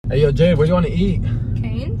Hey, yo, Jade, where do you want to eat?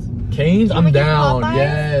 Canes? Canes? I'm down.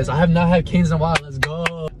 Yes. I have not had Canes in a while. Let's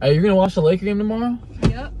go. Hey, you're going to watch the Laker game tomorrow?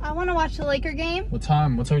 Yep. I want to watch the Laker game. What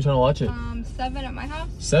time? What time are you trying to watch it? 7 at my house.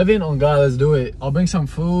 7? Oh, God, let's do it. I'll bring some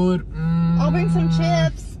food. I'll bring some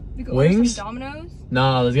chips. We can order some Domino's?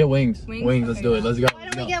 Nah, let's get wings. Wings, let's do it. Let's go. Why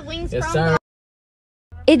don't we get wings yes, from sir.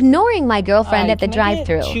 Ignoring my girlfriend at the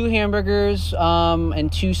drive-thru. 2 hamburgers,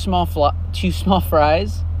 and 2 small fries. And 2 small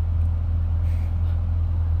fries?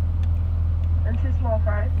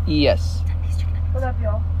 Yes. Will that be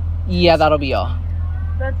all? Yeah, that'll be all.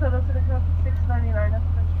 That's gonna cost $6.99.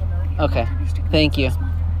 That's Okay. Thank you.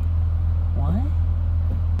 What?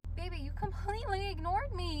 Baby, you completely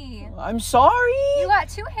ignored me. I'm sorry. You got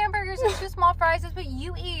 2 hamburgers and 2 small fries. That's what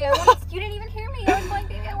you eat. You didn't even hear me. I was like,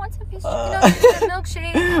 baby, I want some piece of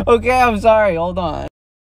milkshake. Okay, I'm sorry. Hold on.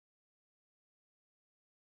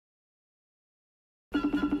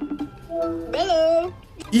 Hello.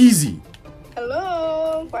 Easy.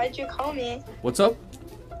 Hello. Why'd you call me? What's up?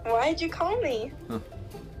 Why'd you call me? Huh.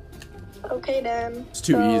 Okay then. It's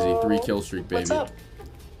too easy. 3 kill streak, baby. What's up?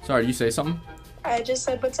 Sorry, did you say something? I just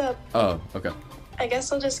said what's up. Oh, okay. I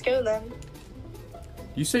guess I'll just go then.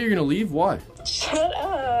 You say you're gonna leave? Why? Shut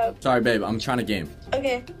up. Sorry, babe. I'm trying to game.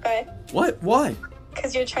 Okay, bye. What? Why?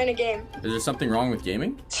 Because you're trying to game. Is there something wrong with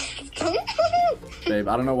gaming? Babe,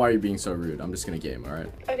 I don't know why you're being so rude. I'm just gonna game,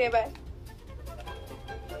 alright? Okay, bye.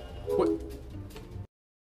 What?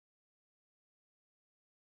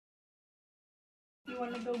 You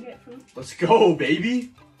want to go get food? Let's go,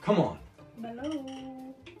 baby! Come on. Hello.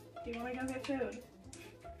 Do you want to go get food?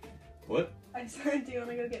 What? I said, do you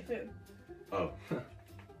want to go get food? Oh.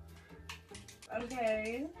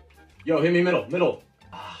 Okay. Yo, hit me middle.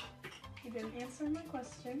 You didn't answer my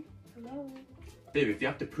question. Hello. Babe, if you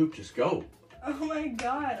have to poop, just go. Oh my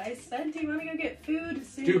god, I said, do you want to go get food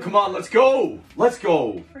soon? Dude, come on, let's go! Let's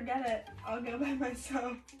go! Forget it. I'll go by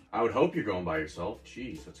myself. I would hope you're going by yourself.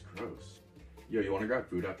 Jeez, that's gross. Yo, you want to grab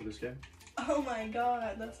food after this game? Oh my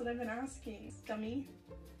god, that's what I've been asking, dummy.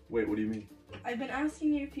 Wait, what do you mean? I've been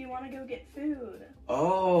asking you if you want to go get food.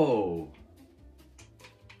 Oh.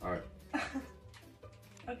 Alright.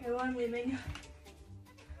 Okay, well, I'm leaving.